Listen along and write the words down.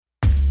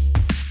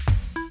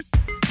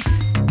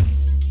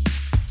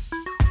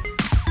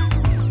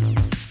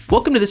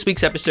Welcome to this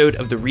week's episode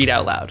of the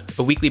Readout LOUD,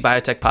 a weekly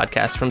biotech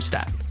podcast from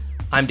Stat.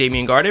 I'm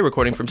Damian Garde,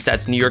 recording from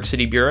Stat's New York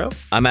City bureau.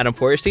 I'm Adam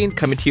Feuerstein,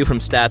 coming to you from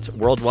Stat's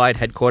worldwide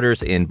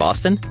headquarters in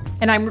Boston.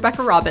 And I'm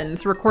Rebecca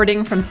Robbins,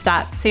 recording from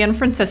Stat's San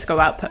Francisco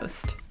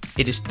outpost.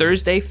 It is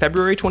Thursday,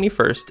 February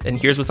 21st, and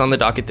here's what's on the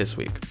docket this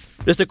week.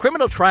 There's a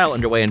criminal trial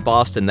underway in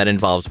Boston that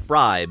involves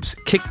bribes,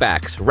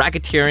 kickbacks,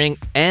 racketeering,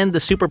 and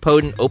the super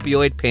potent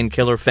opioid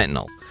painkiller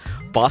fentanyl.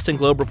 Boston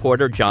Globe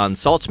reporter Jonathan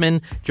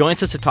Saltzman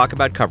joins us to talk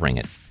about covering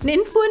it. An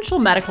influential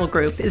medical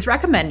group is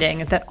recommending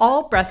that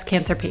all breast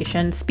cancer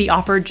patients be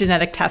offered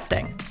genetic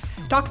testing.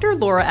 Dr.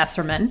 Laura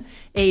Esserman,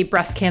 a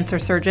breast cancer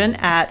surgeon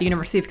at the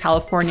University of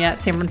California,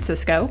 San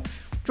Francisco,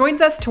 joins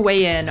us to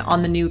weigh in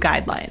on the new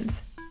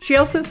guidelines. She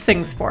also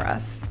sings for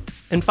us.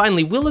 And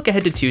finally, we'll look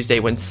ahead to Tuesday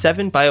when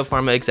 7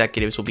 biopharma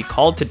executives will be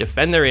called to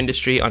defend their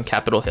industry on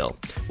Capitol Hill.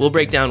 We'll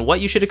break down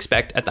what you should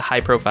expect at the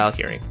high-profile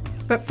hearing.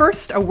 But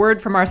first, a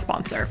word from our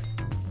sponsor.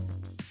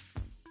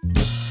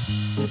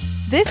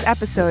 This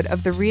episode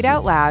of the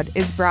Readout Loud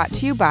is brought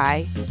to you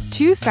by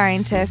Two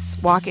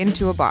Scientists Walk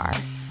Into a Bar,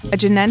 a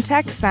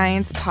Genentech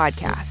science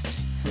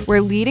podcast,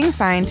 where leading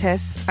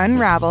scientists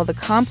unravel the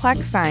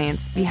complex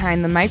science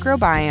behind the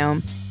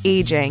microbiome,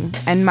 aging,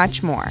 and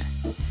much more.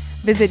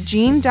 Visit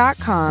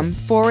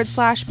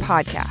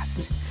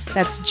gene.com/podcast.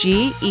 That's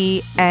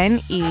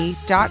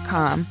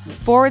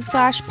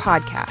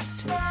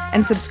GENE.com/podcast.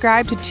 And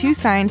subscribe to Two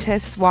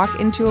Scientists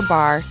Walk Into a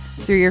Bar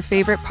through your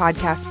favorite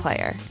podcast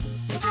player.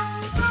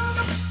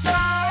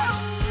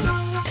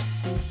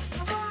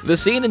 The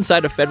scene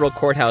inside a federal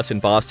courthouse in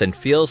Boston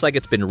feels like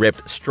it's been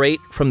ripped straight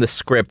from the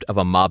script of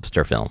a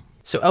mobster film.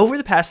 So over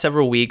the past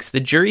several weeks, the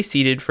jury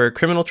seated for a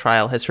criminal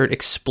trial has heard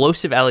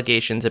explosive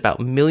allegations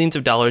about millions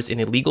of dollars in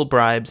illegal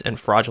bribes and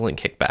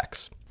fraudulent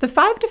kickbacks. The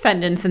 5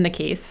 defendants in the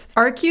case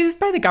are accused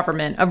by the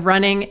government of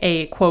running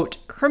a, quote,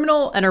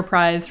 criminal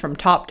enterprise from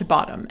top to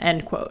bottom,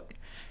 end quote.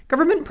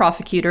 Government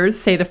prosecutors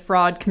say the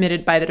fraud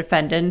committed by the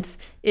defendants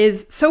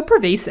is so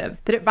pervasive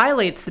that it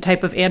violates the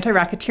type of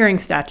anti-racketeering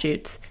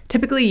statutes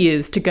typically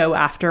used to go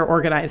after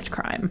organized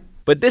crime.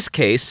 But this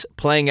case,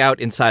 playing out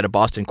inside a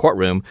Boston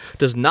courtroom,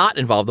 does not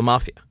involve the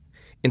mafia.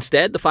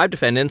 Instead, the 5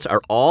 defendants are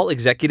all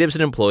executives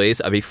and employees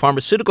of a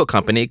pharmaceutical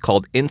company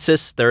called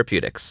Insys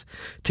Therapeutics.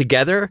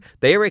 Together,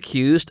 they are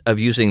accused of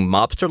using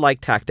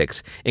mobster-like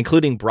tactics,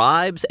 including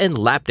bribes and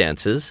lap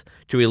dances,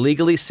 to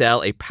illegally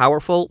sell a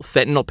powerful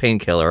fentanyl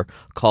painkiller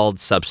called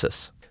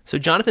Subsys. So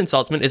Jonathan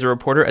Saltzman is a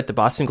reporter at the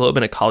Boston Globe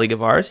and a colleague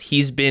of ours.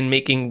 He's been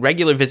making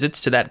regular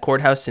visits to that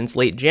courthouse since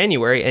late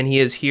January, and he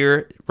is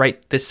here right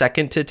this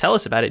second to tell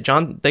us about it.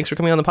 John, thanks for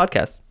coming on the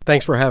podcast.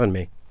 Thanks for having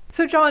me.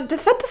 So John, to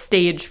set the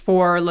stage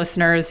for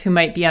listeners who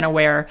might be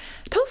unaware,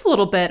 tell us a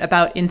little bit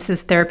about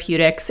Insys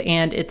Therapeutics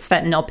and its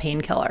fentanyl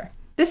painkiller.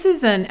 This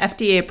is an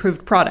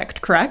FDA-approved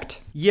product, correct?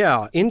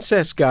 Yeah,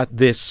 Insys got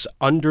this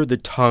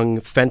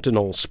under-the-tongue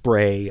fentanyl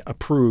spray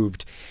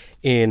approved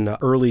in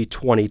early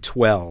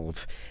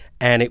 2012.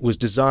 And it was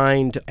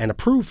designed and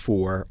approved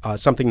for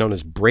something known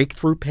as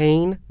breakthrough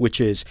pain, which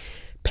is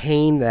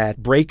pain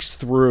that breaks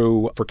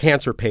through for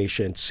cancer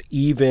patients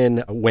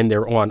even when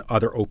they're on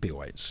other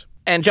opioids.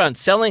 And John,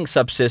 selling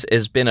Subsys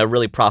has been a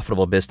really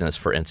profitable business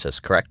for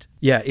Insys, correct?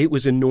 Yeah, it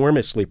was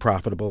enormously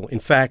profitable. In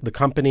fact, the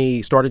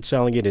company started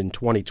selling it in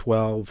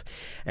 2012,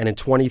 and in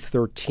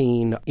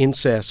 2013,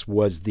 Insys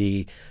was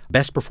the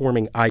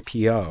best-performing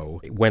IPO.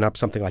 It went up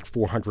something like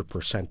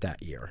 400%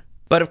 that year.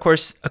 But of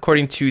course,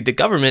 according to the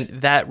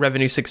government, that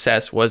revenue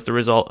success was the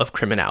result of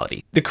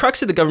criminality. The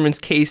crux of the government's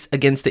case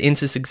against the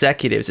Insys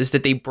executives is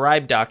that they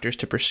bribed doctors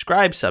to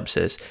prescribe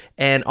Subsys,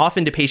 and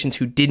often to patients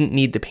who didn't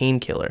need the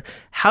painkiller.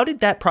 How did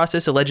that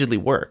process allegedly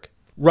work?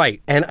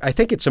 Right. And I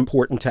think it's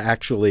important to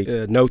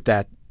actually note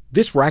that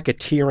this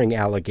racketeering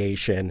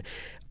allegation,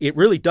 it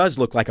really does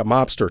look like a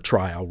mobster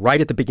trial. Right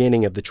at the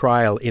beginning of the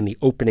trial, in the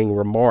opening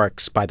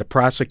remarks by the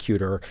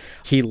prosecutor,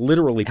 he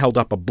literally held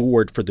up a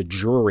board for the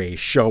jury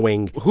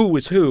showing who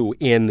was who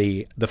in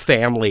the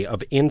family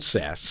of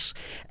Insys.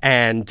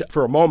 And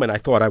for a moment, I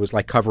thought I was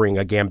like covering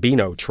a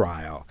Gambino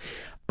trial.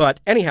 But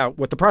anyhow,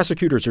 what the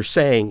prosecutors are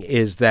saying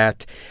is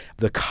that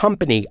the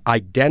company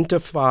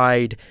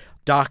identified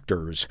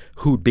doctors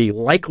who'd be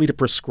likely to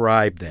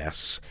prescribe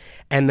this,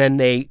 and then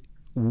they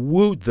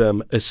wooed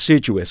them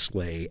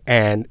assiduously,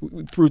 and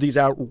through these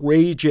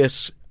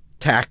outrageous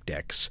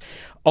tactics,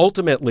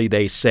 ultimately,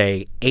 they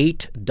say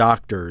 8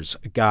 doctors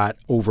got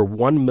over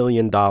 $1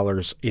 million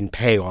in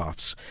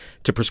payoffs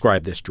to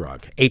prescribe this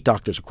drug. 8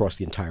 doctors across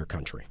the entire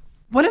country.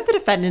 One of the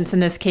defendants in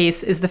this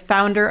case is the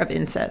founder of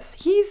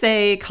Insys. He's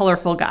a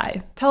colorful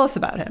guy. Tell us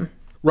about him.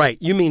 Right.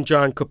 You mean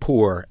John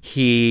Kapoor.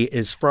 He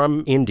is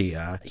from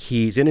India.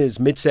 He's in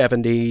his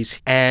mid-70s,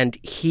 and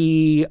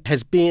he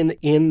has been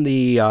in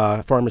the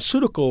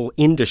pharmaceutical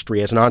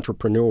industry as an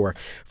entrepreneur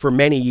for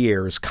many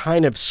years,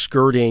 kind of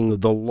skirting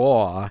the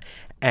law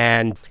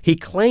And he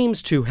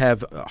claims to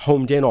have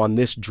homed in on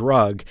this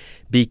drug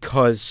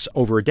because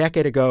over a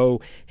decade ago,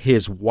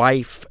 his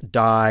wife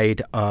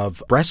died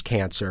of breast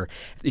cancer.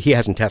 He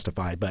hasn't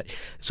testified, but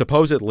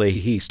supposedly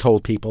he's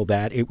told people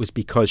that it was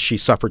because she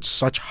suffered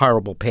such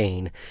horrible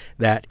pain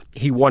that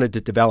he wanted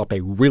to develop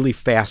a really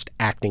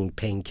fast-acting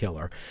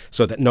painkiller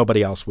so that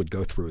nobody else would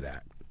go through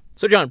that.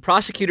 So, John,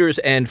 prosecutors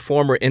and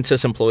former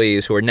Insys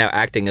employees who are now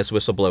acting as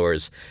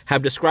whistleblowers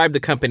have described the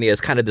company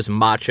as kind of this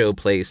macho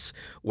place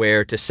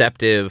where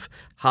deceptive,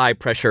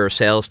 high-pressure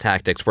sales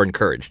tactics were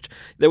encouraged.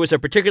 There was a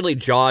particularly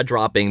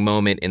jaw-dropping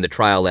moment in the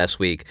trial last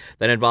week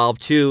that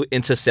involved two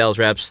Insys sales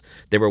reps.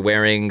 They were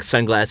wearing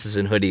sunglasses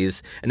and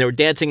hoodies, and they were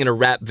dancing in a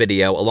rap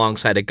video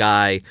alongside a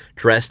guy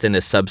dressed in a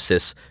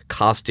Subsys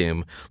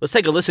costume. Let's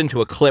take a listen to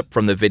a clip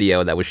from the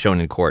video that was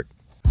shown in court.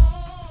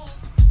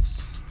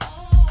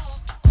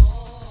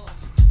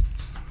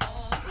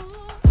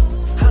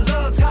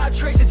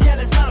 Traces, yeah,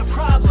 that's not a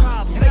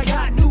problem. And I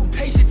got new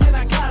patients, and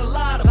I got a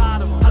lot of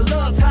them. I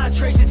love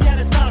titrations, yeah,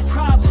 that's not a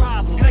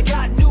problem. And I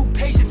got new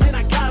patients, and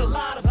I got a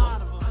lot of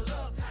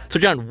them. So,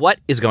 John, what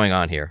is going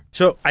on here?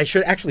 So I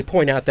should actually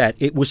point out that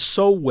it was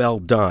so well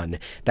done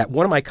that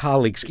one of my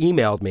colleagues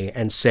emailed me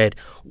and said,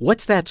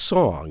 "What's that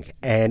song?"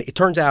 And it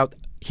turns out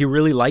he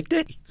really liked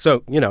it.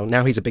 So,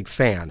 now he's a big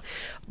fan.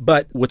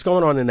 But what's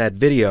going on in that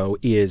video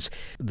is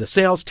the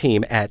sales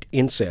team at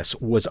Insys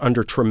was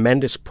under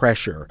tremendous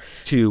pressure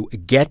to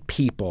get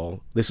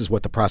people, this is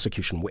what the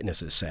prosecution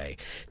witnesses say,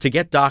 to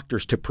get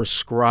doctors to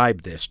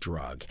prescribe this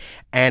drug.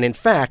 And in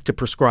fact, to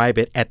prescribe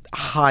it at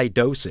high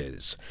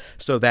doses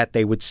so that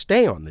they would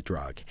stay on the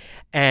drug.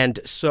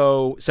 And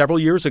so several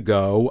years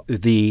ago,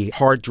 the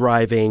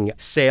hard-driving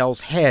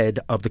sales head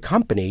of the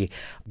company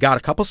got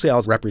a couple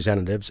sales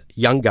representatives,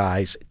 young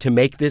guys, to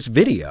make this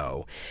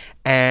video.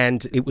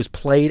 And it was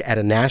played at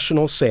a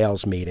national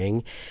sales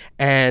meeting.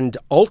 And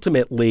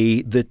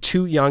ultimately, the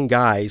two young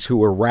guys who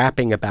were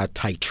rapping about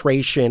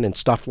titration and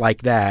stuff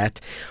like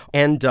that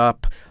end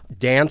up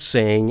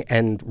dancing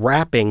and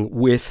rapping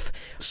with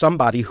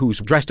somebody who's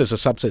dressed as a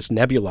Subsys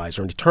nebulizer.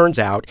 And it turns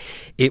out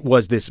it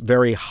was this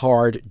very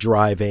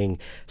hard-driving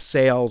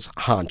sales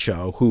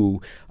honcho who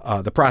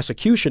the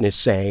prosecution is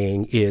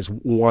saying is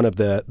one of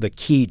the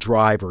key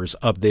drivers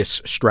of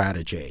this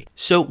strategy.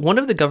 So one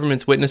of the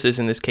government's witnesses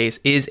in this case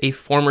is a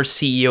former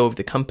CEO of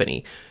the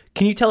company.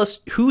 Can you tell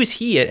us who is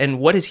he and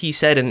what has he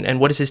said and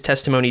what is his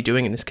testimony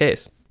doing in this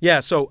case? Yeah,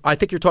 so I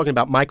think you're talking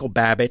about Michael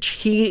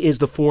Babich. He is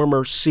the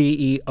former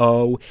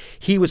CEO.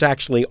 He was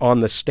actually on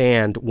the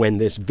stand when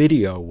this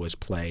video was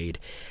played.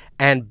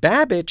 And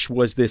Babich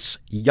was this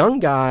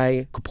young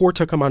guy. Kapoor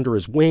took him under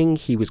his wing.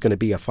 He was going to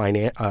be a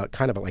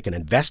kind of like an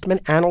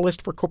investment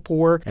analyst for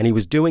Kapoor, and he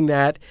was doing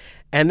that.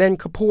 And then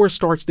Kapoor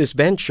starts this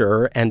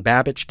venture, and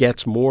Babich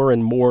gets more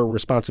and more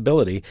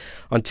responsibility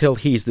until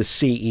he's the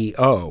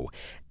CEO.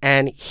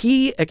 And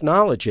he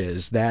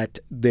acknowledges that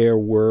there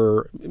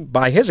were,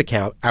 by his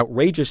account,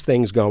 outrageous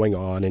things going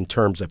on in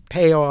terms of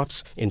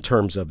payoffs, in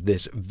terms of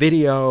this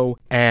video.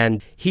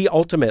 And he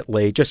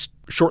ultimately, just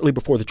shortly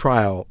before the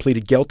trial,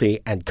 pleaded guilty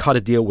and cut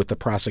a deal with the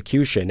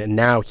prosecution. And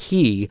now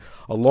he,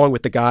 along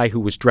with the guy who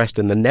was dressed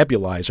in the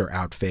nebulizer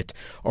outfit,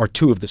 are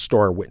two of the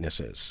star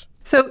witnesses.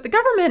 So the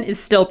government is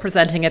still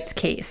presenting its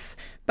case.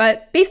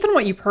 But based on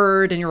what you've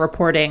heard in your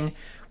reporting,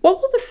 what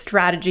will the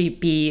strategy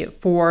be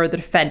for the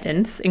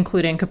defendants,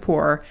 including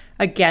Kapoor,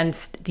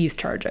 against these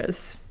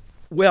charges?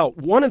 Well,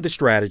 one of the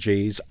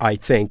strategies, I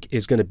think,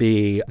 is going to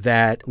be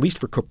that, at least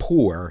for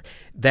Kapoor,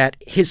 that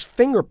his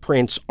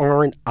fingerprints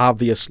aren't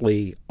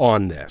obviously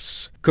on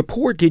this.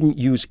 Kapoor didn't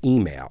use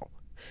email.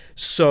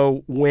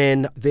 So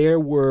when there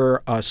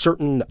were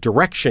certain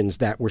directions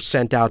that were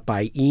sent out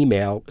by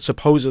email,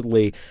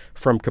 supposedly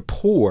from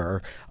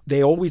Kapoor,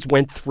 they always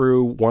went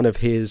through one of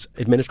his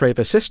administrative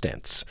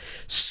assistants.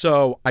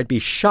 So I'd be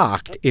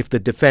shocked if the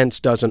defense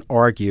doesn't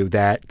argue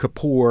that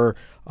Kapoor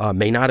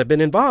may not have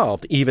been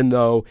involved, even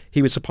though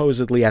he was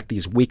supposedly at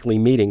these weekly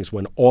meetings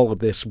when all of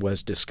this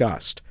was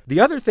discussed. The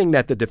other thing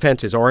that the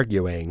defense is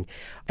arguing,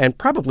 and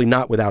probably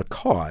not without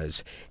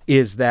cause,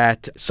 is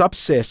that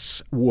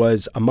Subsys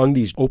was, among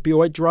these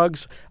opioid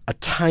drugs, a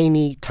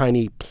tiny,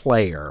 tiny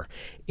player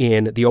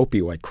in the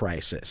opioid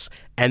crisis.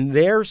 And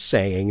they're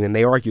saying, and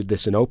they argued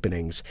this in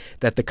openings,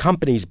 that the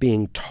company's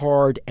being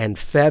tarred and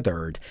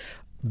feathered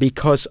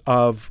because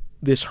of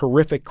this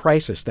horrific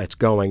crisis that's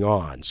going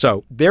on.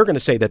 So they're going to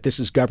say that this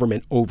is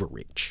government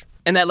overreach.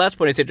 And that last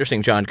point is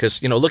interesting, John,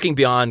 because, looking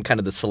beyond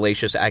kind of the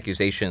salacious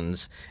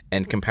accusations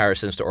and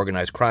comparisons to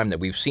organized crime that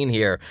we've seen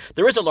here,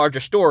 there is a larger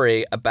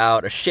story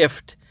about a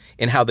shift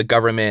in how the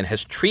government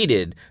has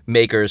treated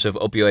makers of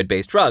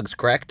opioid-based drugs,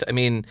 correct? I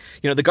mean,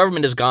 the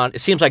government has gone,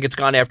 it seems like it's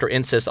gone after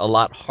Insys a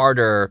lot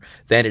harder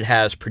than it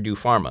has Purdue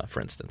Pharma,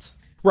 for instance.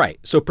 Right.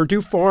 So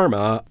Purdue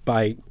Pharma,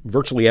 by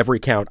virtually every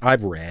count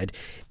I've read,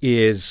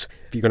 is,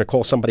 if you're going to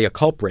call somebody a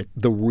culprit,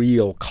 the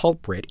real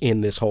culprit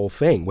in this whole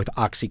thing with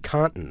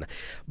OxyContin.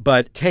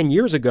 But 10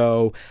 years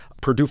ago,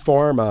 Purdue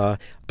Pharma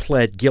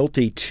pled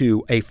guilty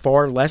to a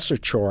far lesser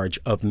charge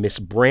of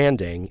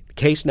misbranding. The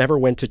case never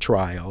went to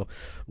trial.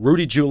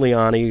 Rudy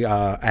Giuliani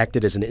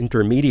acted as an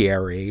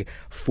intermediary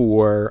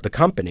for the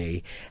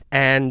company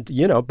and,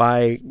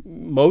 by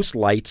most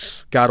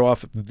lights, got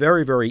off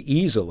very, very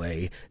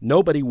easily.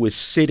 Nobody was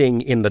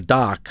sitting in the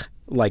dock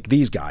like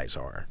these guys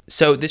are.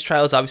 So this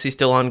trial is obviously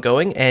still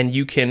ongoing, and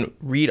you can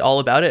read all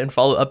about it and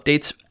follow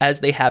updates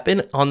as they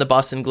happen on the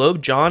Boston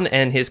Globe. John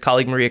and his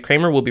colleague Maria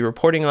Kramer will be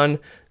reporting on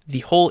the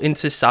whole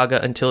Insys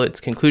saga until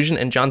its conclusion.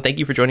 And John, thank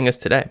you for joining us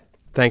today.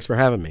 Thanks for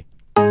having me.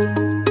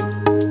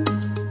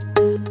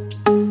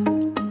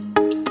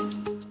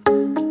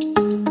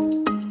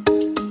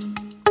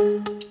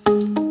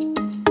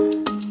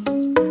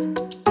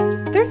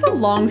 There's a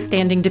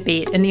long-standing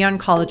debate in the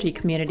oncology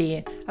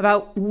community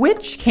about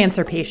which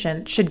cancer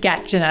patient should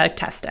get genetic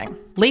testing.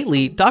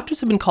 Lately, doctors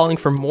have been calling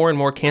for more and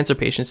more cancer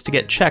patients to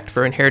get checked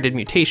for inherited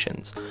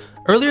mutations.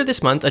 Earlier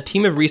this month, a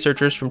team of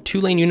researchers from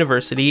Tulane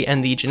University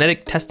and the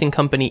genetic testing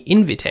company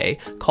Invitae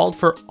called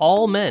for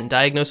all men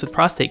diagnosed with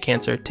prostate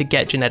cancer to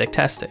get genetic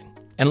testing.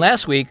 And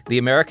last week, the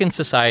American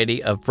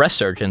Society of Breast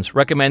Surgeons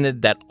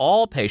recommended that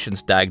all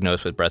patients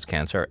diagnosed with breast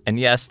cancer, and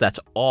yes, that's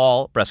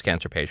all breast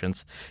cancer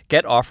patients,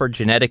 get offered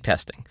genetic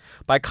testing.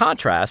 By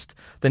contrast,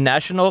 the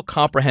National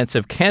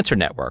Comprehensive Cancer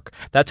Network,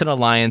 that's an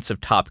alliance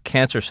of top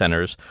cancer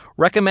centers,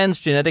 recommends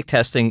genetic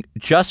testing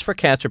just for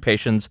cancer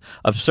patients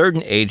of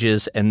certain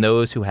ages and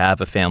those who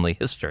have a family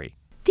history.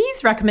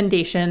 These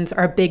recommendations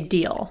are a big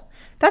deal.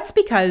 That's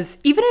because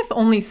even if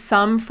only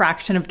some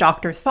fraction of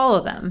doctors follow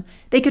them,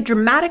 they could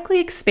dramatically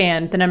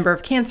expand the number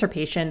of cancer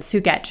patients who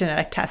get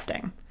genetic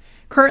testing.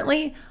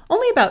 Currently,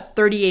 only about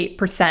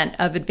 38%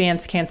 of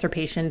advanced cancer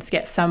patients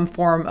get some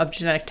form of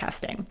genetic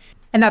testing,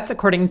 and that's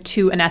according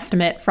to an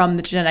estimate from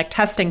the genetic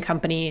testing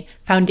company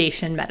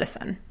Foundation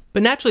Medicine.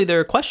 But naturally, there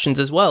are questions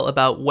as well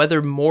about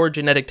whether more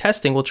genetic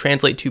testing will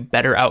translate to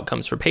better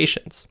outcomes for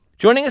patients.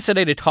 Joining us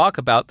today to talk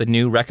about the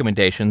new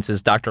recommendations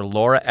is Dr.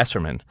 Laura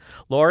Esserman.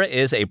 Laura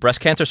is a breast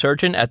cancer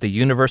surgeon at the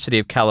University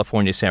of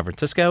California, San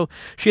Francisco.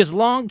 She has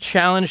long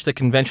challenged the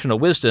conventional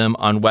wisdom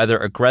on whether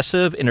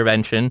aggressive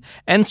intervention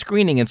and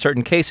screening in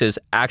certain cases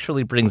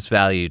actually brings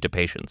value to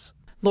patients.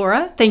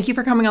 Laura, thank you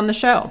for coming on the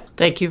show.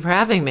 Thank you for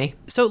having me.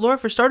 So, Laura,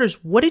 for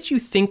starters, what did you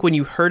think when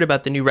you heard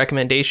about the new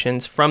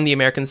recommendations from the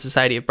American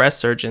Society of Breast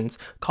Surgeons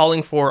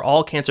calling for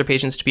all cancer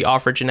patients to be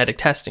offered genetic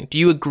testing? Do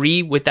you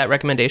agree with that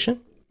recommendation?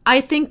 I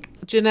think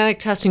genetic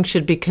testing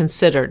should be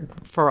considered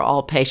for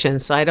all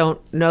patients. I don't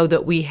know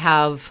that we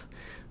have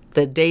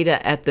the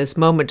data at this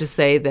moment to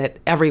say that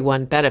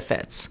everyone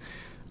benefits.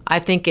 I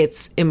think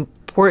it's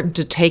important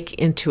to take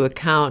into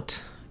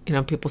account,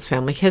 people's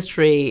family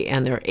history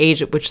and their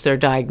age at which they're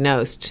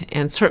diagnosed.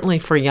 And certainly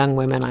for young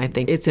women, I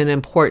think it's an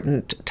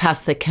important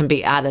test that can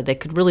be added that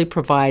could really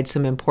provide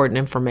some important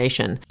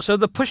information. So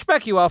the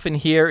pushback you often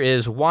hear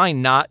is why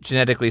not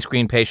genetically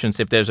screen patients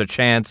if there's a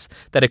chance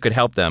that it could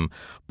help them?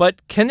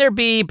 But can there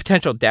be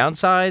potential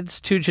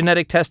downsides to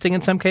genetic testing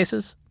in some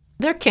cases?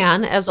 There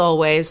can, as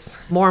always.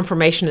 More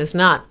information is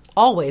not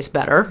always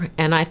better,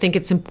 and I think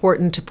it's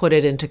important to put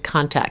it into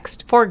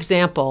context. For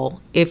example,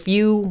 if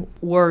you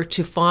were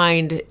to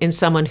find in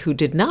someone who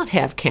did not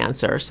have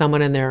cancer,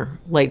 someone in their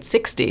late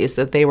 60s,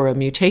 that they were a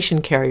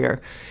mutation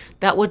carrier,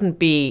 that wouldn't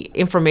be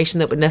information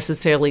that would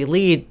necessarily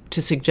lead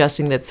to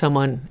suggesting that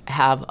someone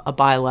have a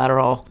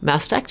bilateral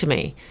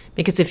mastectomy.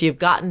 Because if you've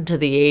gotten to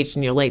the age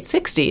in your late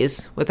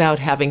 60s without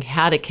having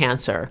had a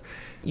cancer,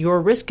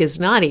 your risk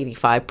is not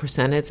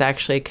 85%, it's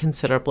actually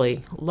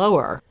considerably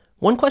lower.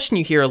 One question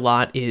you hear a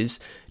lot is,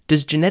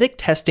 does genetic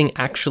testing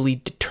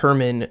actually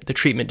determine the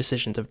treatment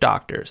decisions of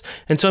doctors?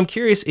 And so I'm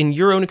curious, in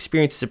your own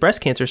experience as a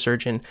breast cancer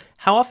surgeon,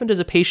 how often does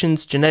a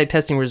patient's genetic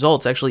testing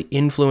results actually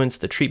influence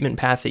the treatment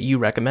path that you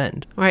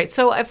recommend? Right.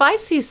 So if I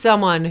see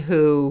someone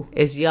who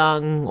is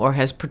young or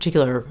has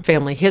particular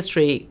family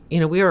history,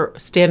 we are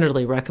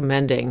standardly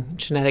recommending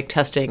genetic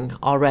testing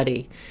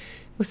already.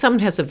 If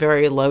someone has a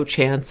very low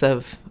chance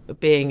of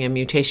being a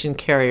mutation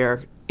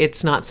carrier,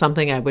 it's not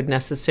something I would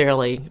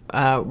necessarily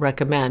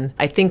recommend.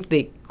 I think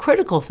the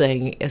critical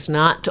thing is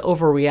not to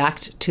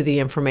overreact to the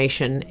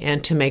information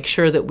and to make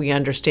sure that we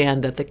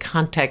understand that the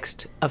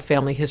context of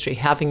family history,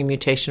 having a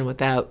mutation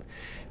without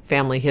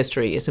family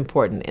history, is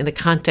important. In the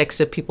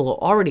context of people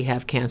who already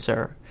have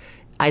cancer,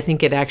 I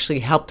think it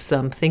actually helps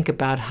them think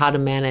about how to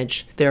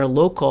manage their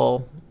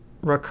local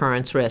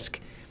recurrence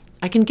risk.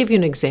 I can give you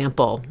an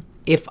example.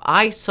 If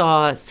I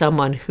saw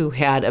someone who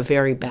had a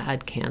very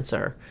bad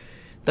cancer,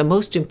 the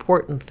most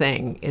important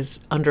thing is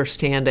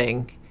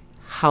understanding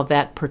how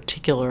that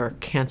particular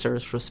cancer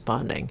is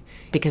responding,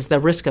 because the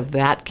risk of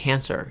that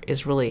cancer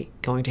is really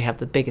going to have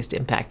the biggest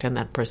impact on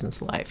that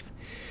person's life.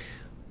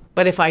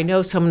 But if I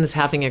know someone is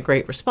having a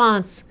great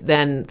response,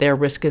 then their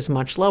risk is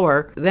much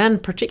lower. Then,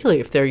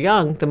 particularly if they're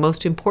young, the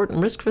most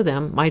important risk for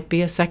them might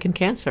be a second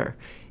cancer.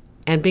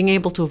 And being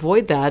able to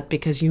avoid that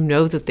because you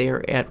know that they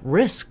are at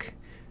risk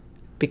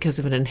because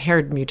of an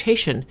inherited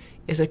mutation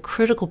is a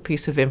critical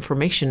piece of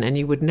information, and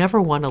you would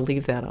never want to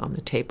leave that on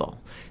the table,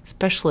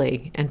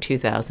 especially in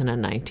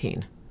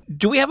 2019.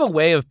 Do we have a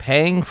way of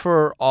paying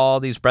for all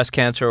these breast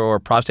cancer or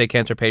prostate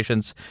cancer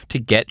patients to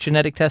get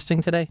genetic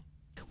testing today?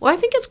 Well, I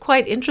think it's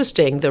quite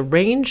interesting. The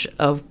range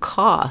of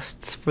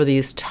costs for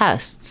these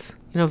tests,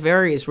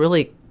 varies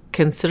really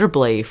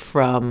considerably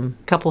from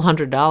a couple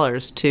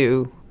 $100s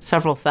to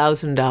several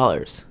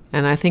 $1,000s.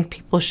 And I think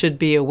people should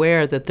be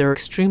aware that there are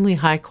extremely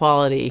high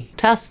quality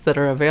tests that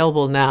are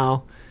available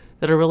now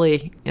that are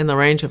really in the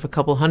range of a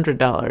couple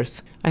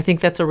 $100s. I think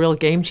that's a real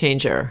game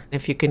changer.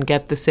 If you can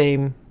get the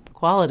same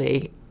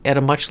quality at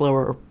a much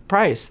lower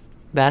price,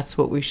 that's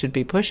what we should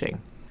be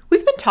pushing.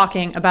 We've been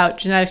talking about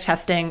genetic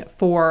testing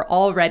for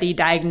already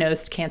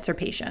diagnosed cancer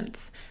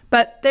patients,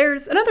 but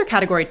there's another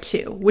category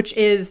too, which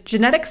is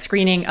genetic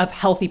screening of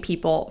healthy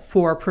people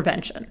for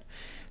prevention.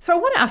 So I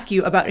want to ask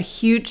you about a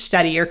huge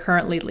study you're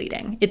currently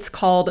leading. It's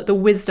called the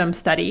Wisdom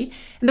Study,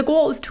 and the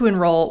goal is to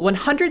enroll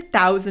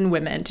 100,000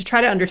 women to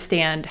try to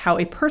understand how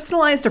a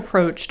personalized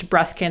approach to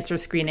breast cancer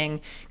screening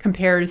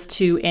compares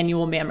to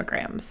annual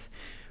mammograms.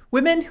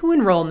 Women who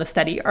enroll in the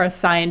study are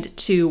assigned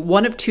to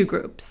one of two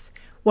groups.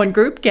 One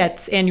group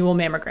gets annual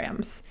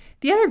mammograms.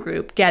 The other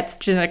group gets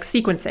genetic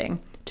sequencing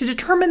to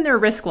determine their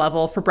risk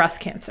level for breast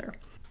cancer.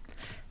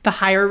 The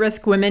higher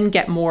risk women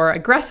get more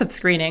aggressive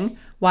screening,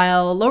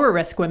 while lower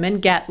risk women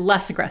get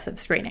less aggressive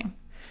screening.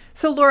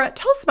 So Laura,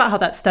 tell us about how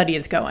that study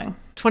is going.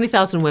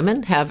 20,000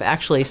 women have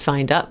actually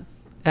signed up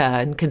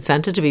and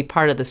consented to be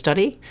part of the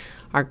study.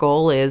 Our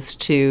goal is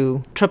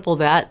to triple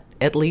that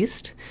at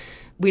least.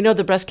 We know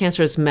that breast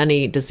cancer has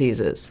many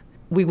diseases.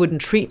 We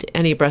wouldn't treat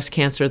any breast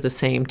cancer the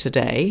same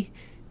today.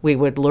 We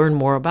would learn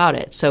more about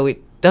it. So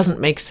it doesn't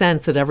make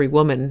sense that every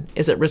woman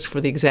is at risk for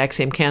the exact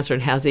same cancer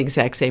and has the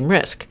exact same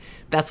risk.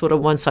 That's what a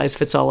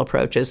one-size-fits-all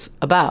approach is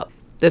about.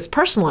 This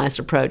personalized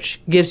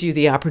approach gives you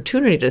the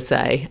opportunity to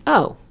say,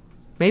 oh,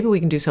 maybe we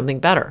can do something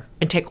better,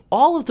 and take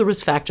all of the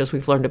risk factors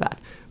we've learned about,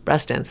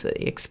 breast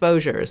density,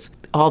 exposures,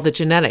 all the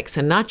genetics,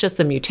 and not just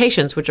the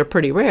mutations, which are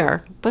pretty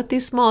rare, but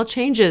these small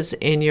changes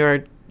in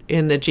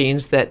the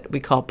genes that we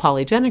call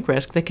polygenic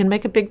risk that can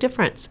make a big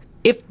difference.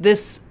 If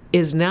this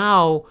is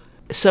now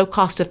so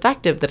cost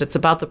effective that it's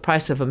about the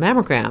price of a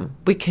mammogram,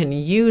 we can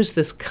use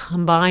this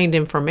combined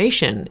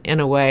information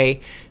in a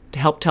way to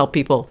help tell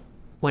people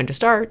when to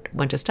start,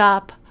 when to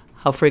stop,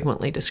 how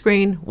frequently to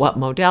screen, what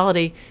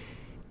modality,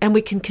 and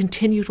we can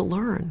continue to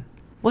learn.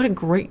 What a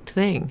great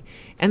thing.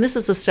 And this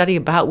is a study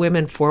about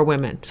women for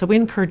women. So we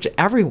encourage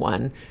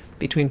everyone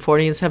between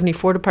 40 and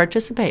 74 to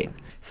participate.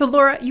 So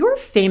Laura, you're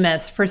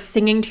famous for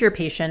singing to your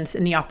patients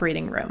in the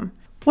operating room.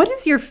 What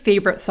is your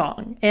favorite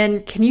song?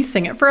 And can you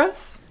sing it for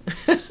us?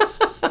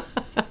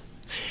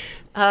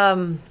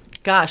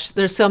 Gosh,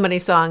 there's so many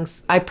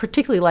songs. I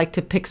particularly like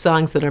to pick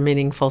songs that are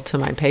meaningful to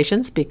my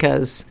patients,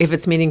 because if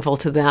it's meaningful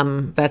to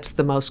them, that's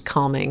the most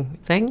calming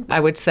thing. I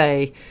would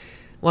say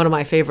one of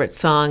my favorite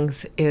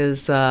songs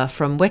is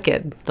from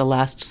Wicked, the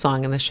last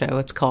song in the show.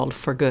 It's called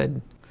For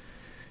Good.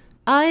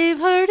 I've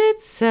heard it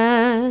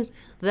said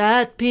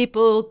that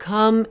people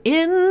come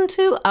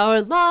into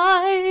our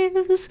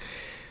lives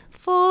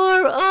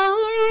for a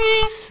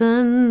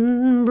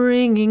reason,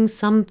 bringing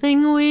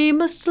something we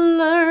must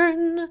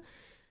learn.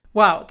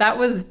 Wow, that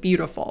was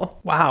beautiful.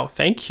 Wow,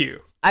 thank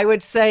you. I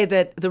would say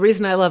that the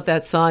reason I love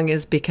that song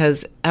is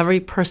because every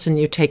person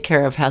you take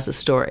care of has a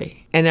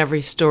story, and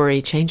every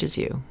story changes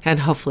you, and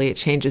hopefully it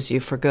changes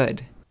you for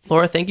good.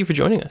 Laura, thank you for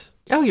joining us.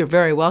 Oh, you're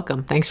very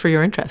welcome. Thanks for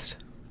your interest.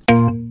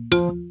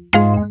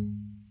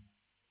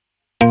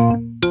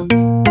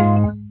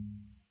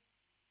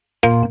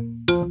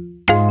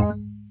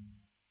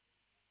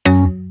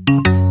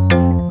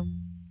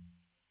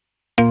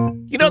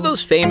 You know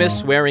those famous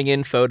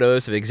swearing-in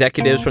photos of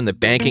executives from the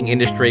banking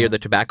industry or the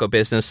tobacco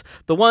business?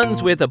 The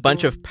ones with a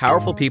bunch of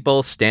powerful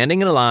people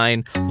standing in a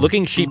line,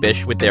 looking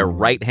sheepish with their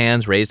right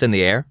hands raised in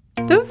the air?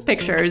 Those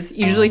pictures,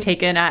 usually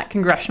taken at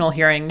congressional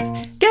hearings,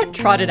 get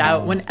trotted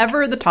out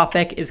whenever the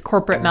topic is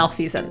corporate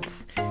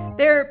malfeasance.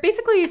 They're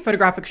basically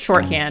photographic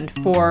shorthand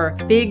for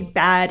big,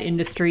 bad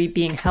industry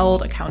being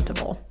held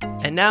accountable.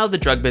 And now the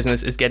drug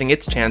business is getting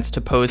its chance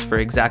to pose for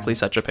exactly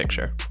such a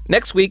picture.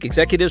 Next week,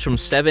 executives from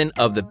 7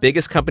 of the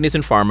biggest companies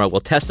in pharma will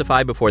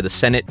testify before the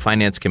Senate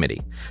Finance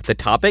Committee. The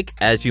topic,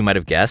 as you might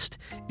have guessed,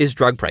 is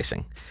drug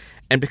pricing.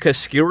 And because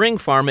skewering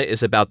pharma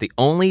is about the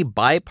only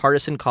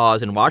bipartisan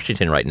cause in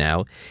Washington right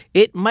now,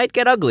 it might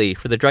get ugly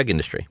for the drug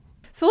industry.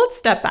 So let's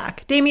step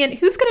back. Damien,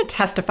 who's going to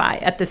testify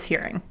at this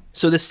hearing?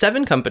 So the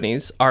 7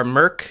 companies are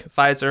Merck,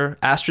 Pfizer,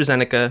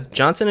 AstraZeneca,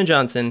 Johnson &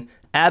 Johnson,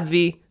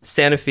 AbbVie,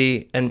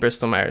 Sanofi, and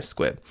Bristol-Myers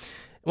Squibb.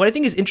 What I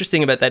think is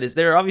interesting about that is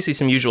there are obviously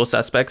some usual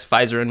suspects.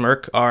 Pfizer and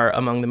Merck are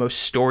among the most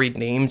storied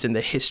names in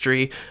the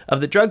history of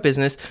the drug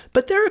business,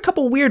 but there are a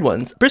couple weird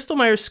ones.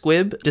 Bristol-Myers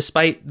Squibb,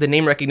 despite the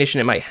name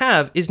recognition it might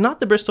have, is not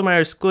the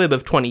Bristol-Myers Squibb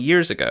of 20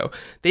 years ago.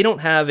 They don't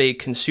have a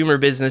consumer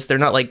business. They're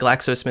not like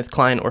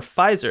GlaxoSmithKline or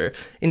Pfizer.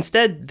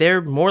 Instead,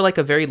 they're more like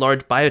a very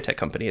large biotech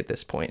company at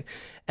this point.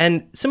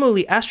 And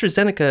similarly,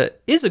 AstraZeneca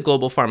is a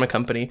global pharma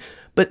company,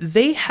 but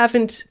they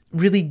haven't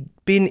really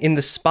been in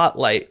the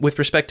spotlight with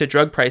respect to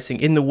drug pricing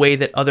in the way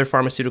that other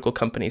pharmaceutical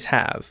companies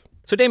have.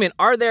 So, Damien,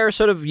 are there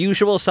sort of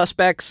usual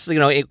suspects,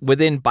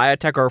 within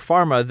biotech or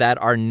pharma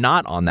that are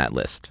not on that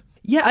list?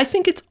 Yeah, I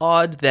think it's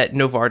odd that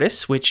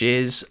Novartis, which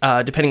is,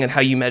 depending on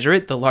how you measure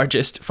it, the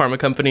largest pharma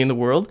company in the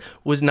world,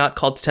 was not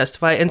called to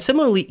testify. And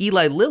similarly,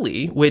 Eli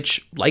Lilly,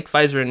 which, like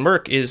Pfizer and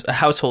Merck, is a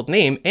household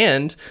name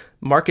and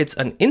markets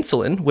an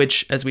insulin,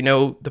 which, as we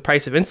know, the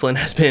price of insulin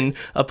has been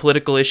a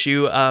political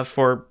issue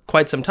for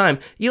quite some time.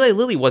 Eli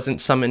Lilly wasn't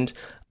summoned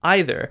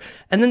either.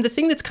 And then the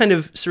thing that's kind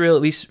of surreal,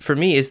 at least for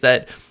me, is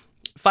that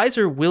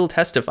Pfizer will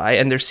testify,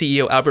 and their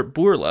CEO, Albert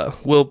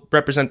Bourla, will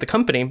represent the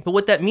company. But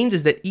what that means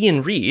is that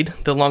Ian Reid,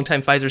 the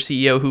longtime Pfizer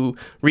CEO who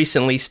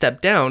recently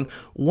stepped down,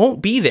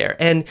 won't be there.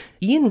 And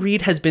Ian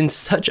Reid has been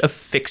such a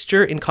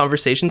fixture in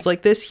conversations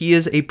like this. He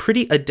is a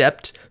pretty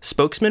adept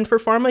spokesman for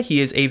pharma.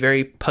 He is a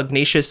very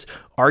pugnacious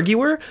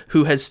arguer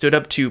who has stood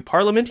up to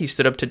Parliament. He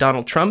stood up to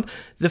Donald Trump.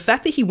 The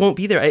fact that he won't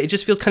be there, it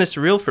just feels kind of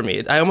surreal for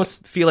me. I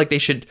almost feel like they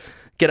should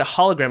get a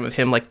hologram of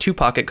him like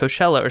Tupac at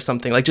Coachella or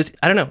something. I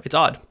don't know. It's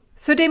odd.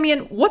 So,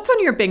 Damien, what's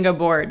on your bingo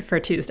board for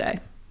Tuesday?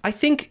 I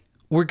think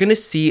we're going to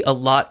see a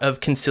lot of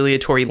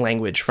conciliatory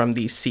language from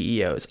these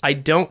CEOs. I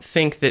don't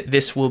think that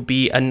this will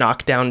be a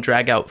knockdown,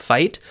 drag-out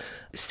fight.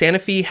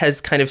 Sanofi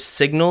has kind of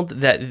signaled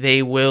that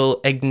they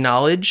will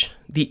acknowledge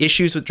the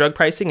issues with drug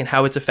pricing and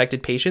how it's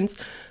affected patients.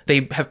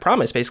 They have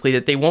promised, basically,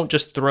 that they won't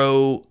just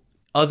throw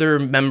other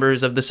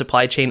members of the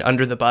supply chain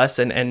under the bus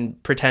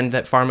and pretend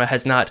that pharma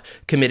has not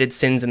committed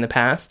sins in the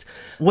past.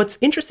 What's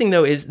interesting,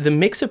 though, is the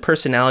mix of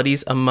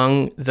personalities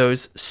among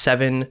those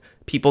 7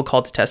 people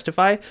called to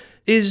testify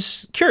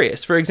is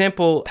curious. For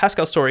example,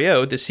 Pascal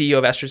Soriot, the CEO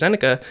of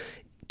AstraZeneca,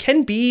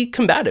 can be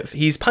combative.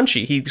 He's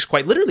punchy. He's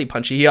quite literally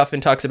punchy. He often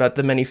talks about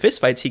the many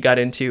fistfights he got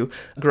into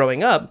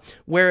growing up.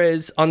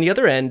 Whereas on the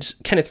other end,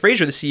 Kenneth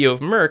Frazier, the CEO of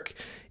Merck,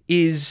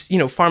 is,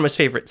 pharma's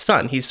favorite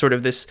son. He's sort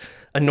of this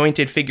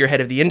anointed figurehead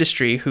of the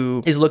industry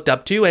who is looked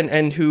up to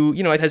and who,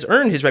 has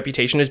earned his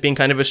reputation as being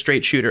kind of a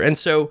straight shooter. And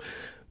so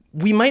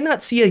we might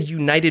not see a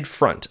united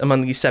front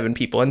among these 7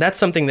 people. And that's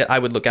something that I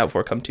would look out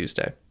for come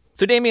Tuesday.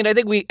 So, Damien, I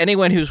think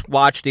anyone who's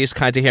watched these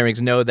kinds of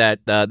hearings know that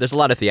there's a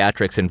lot of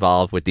theatrics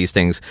involved with these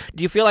things.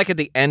 Do you feel like at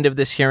the end of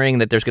this hearing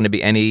that there's going to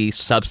be any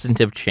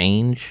substantive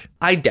change?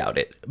 I doubt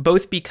it,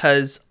 both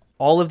because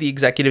all of the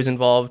executives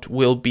involved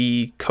will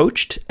be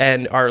coached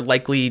and are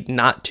likely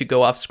not to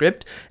go off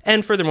script.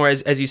 And furthermore,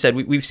 as you said,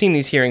 we've seen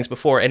these hearings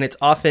before, and it's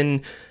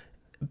often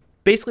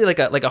basically like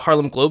a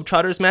Harlem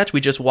Globetrotters match.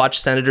 We just watch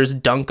senators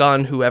dunk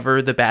on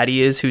whoever the baddie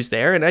is who's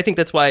there. And I think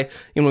that's why,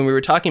 when we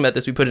were talking about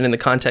this, we put it in the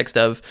context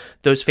of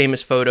those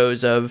famous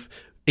photos of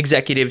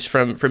executives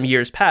from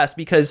years past,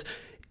 because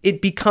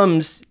it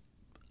becomes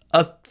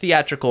a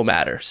theatrical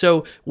matter.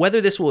 So whether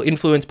this will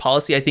influence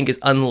policy, I think, is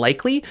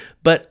unlikely.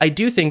 But I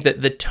do think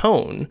that the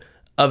tone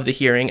of the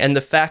hearing and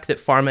the fact that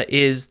pharma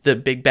is the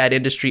big bad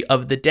industry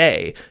of the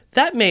day,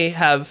 that may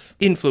have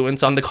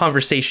influence on the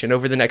conversation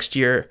over the next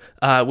year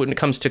when it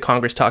comes to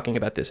Congress talking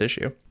about this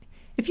issue.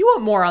 If you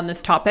want more on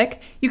this topic,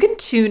 you can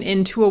tune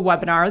into a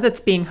webinar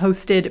that's being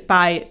hosted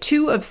by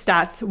 2 of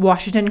STAT's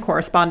Washington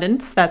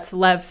correspondents. That's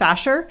Lev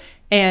Fasher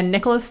and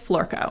Nicholas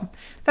Florko.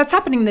 That's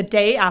happening the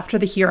day after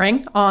the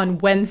hearing on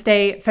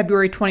Wednesday,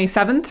 February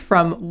 27th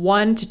from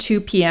 1 to 2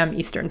 p.m.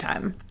 Eastern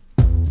Time.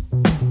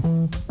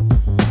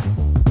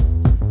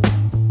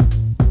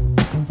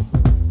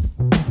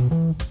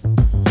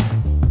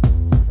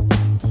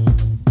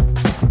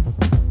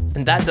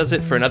 And that does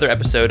it for another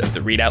episode of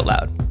the Readout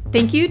Loud.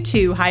 Thank you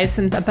to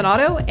Hyacinth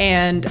Empanato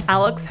and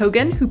Alex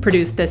Hogan, who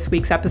produced this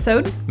week's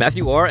episode.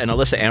 Matthew Orr and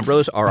Alyssa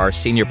Ambrose are our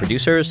senior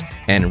producers,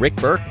 and Rick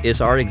Burke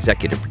is our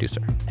executive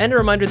producer. And a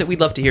reminder that we'd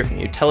love to hear from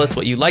you. Tell us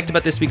what you liked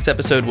about this week's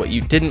episode, what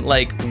you didn't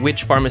like,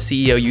 which pharma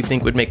CEO you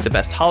think would make the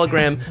best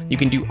hologram. You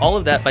can do all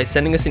of that by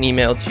sending us an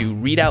email to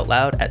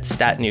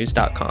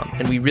readoutloud@statnews.com.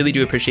 And we really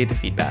do appreciate the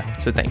feedback,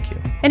 so thank you.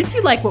 And if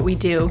you like what we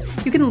do,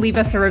 you can leave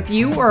us a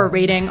review or a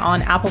rating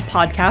on Apple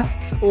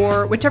Podcasts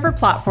or whichever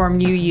platform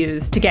you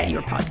use to get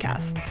your podcasts.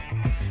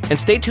 And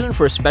stay tuned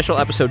for a special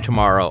episode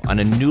tomorrow on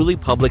a newly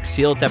public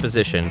sealed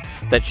deposition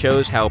that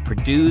shows how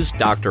Purdue's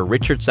Dr.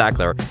 Richard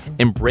Sackler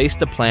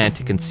embraced a plan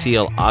to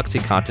conceal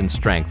OxyContin's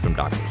strength from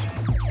doctors.